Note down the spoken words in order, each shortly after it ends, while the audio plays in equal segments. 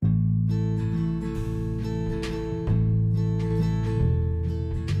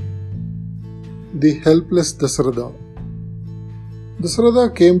The helpless Dasaratha.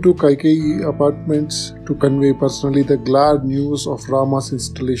 Dasaratha came to Kaikeyi apartments to convey personally the glad news of Rama's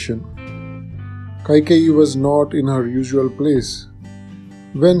installation. Kaikeyi was not in her usual place.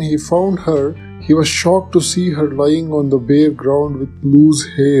 When he found her, he was shocked to see her lying on the bare ground with loose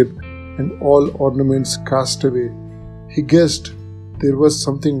hair and all ornaments cast away. He guessed there was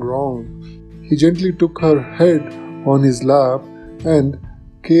something wrong. He gently took her head on his lap and,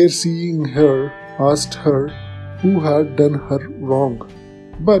 seeing her, asked her who had done her wrong.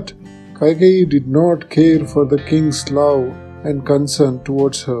 But Kaikeyi did not care for the king's love and concern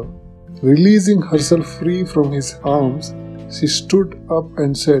towards her. Releasing herself free from his arms, she stood up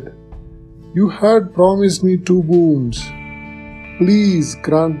and said, "You had promised me 2 boons. Please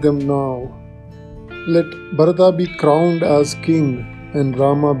grant them now. Let Bharata be crowned as king and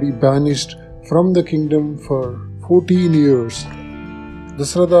Rama be banished from the kingdom for 14 years.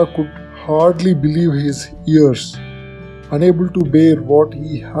 Dasaratha could hardly believe his ears. Unable to bear what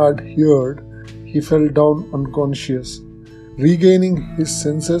he had heard, he fell down unconscious. Regaining his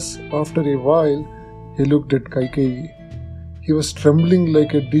senses after a while, he looked at Kaikeyi. He was trembling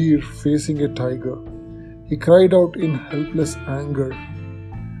like a deer facing a tiger. He cried out in helpless anger,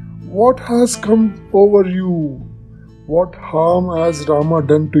 "What has come over you? What harm has Rama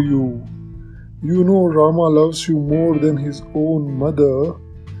done to you? You know Rama loves you more than his own mother.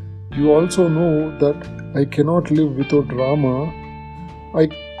 You also know that I cannot live without Rama. I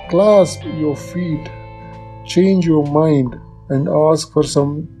clasp your feet, change your mind and ask for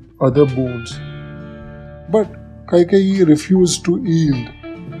some other boons." But Kaikeyi refused to yield.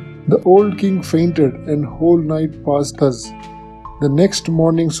 The old king fainted and whole night passed thus. The next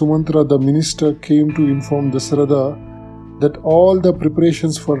morning Sumantra the minister came to inform Dasaratha that all the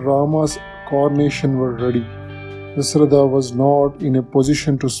preparations for Rama's coronation were ready. Dasaratha was not in a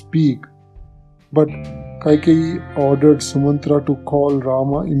position to speak, but Kaikeyi ordered Sumantra to call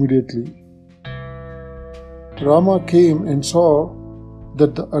Rama immediately. Rama came and saw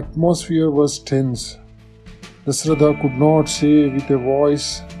that the atmosphere was tense. Dasaratha could not say with a voice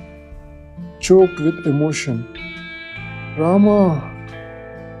choked with emotion, "Rama,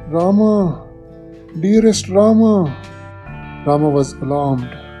 Rama, dearest Rama." Rama was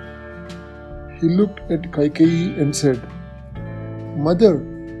alarmed. He looked at Kaikeyi and said, "Mother,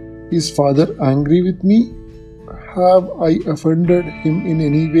 is father angry with me? Have I offended him in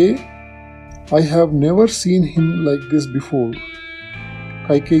any way? I have never seen him like this before."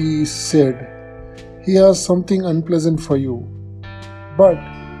 Kaikeyi said, "He has something unpleasant for you,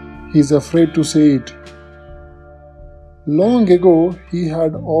 but he is afraid to say it. Long ago he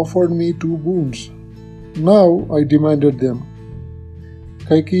had offered me 2 boons. Now I demanded them."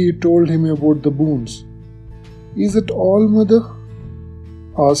 Kaikeyi told him about the boons. "Is it all, mother?"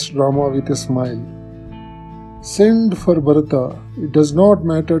 asked Rama with a smile. "Send for Bharata. It does not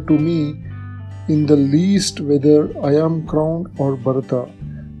matter to me in the least whether I am crowned or Bharata,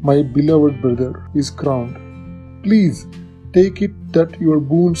 my beloved brother, is crowned. Please take it that your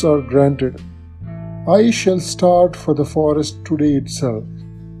boons are granted. I shall start for the forest today itself."